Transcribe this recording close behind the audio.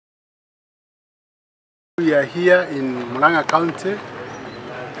We are here in Murang'a County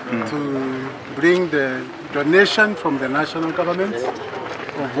to bring the donation from the national government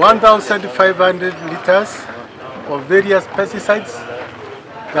of 1,500 litres of various pesticides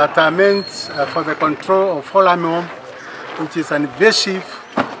that are meant for the control of fall armyworm, which is an invasive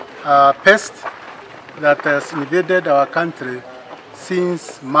pest that has invaded our country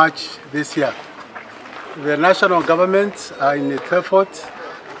since March this year. The national government are in its effort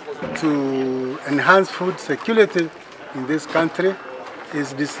to enhance food security in this country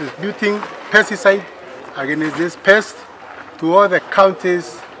is distributing pesticide against this pest to all the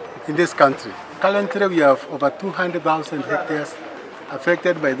counties in this country. Currently we have over 200,000 hectares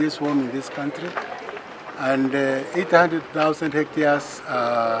affected by this worm in this country, and 800,000 hectares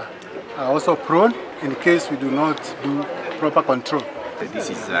are also prone in case we do not do proper control. This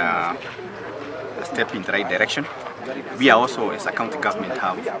is a step in the right direction. We are also, as a county government,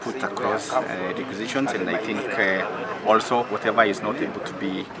 have put across requisitions, and I think also whatever is not able to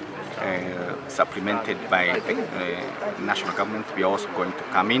be supplemented by the national government, we are also going to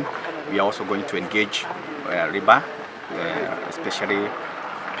come in. We are also going to engage labor, especially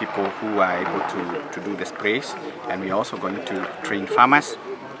people who are able to do the sprays, and we are also going to train farmers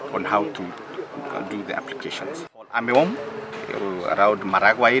on how to do the applications. Armyworm around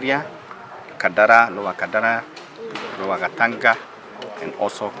Murang'a area, Kadara, Lower Kadara, Lower Gatanga, and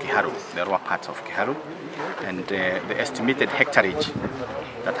also Kiharu, the lower parts of Kiharu. And the estimated hectareage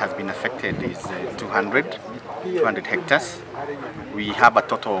that has been affected is 200 hectares. We have a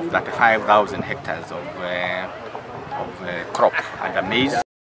total of 35,000 hectares of crop under maize.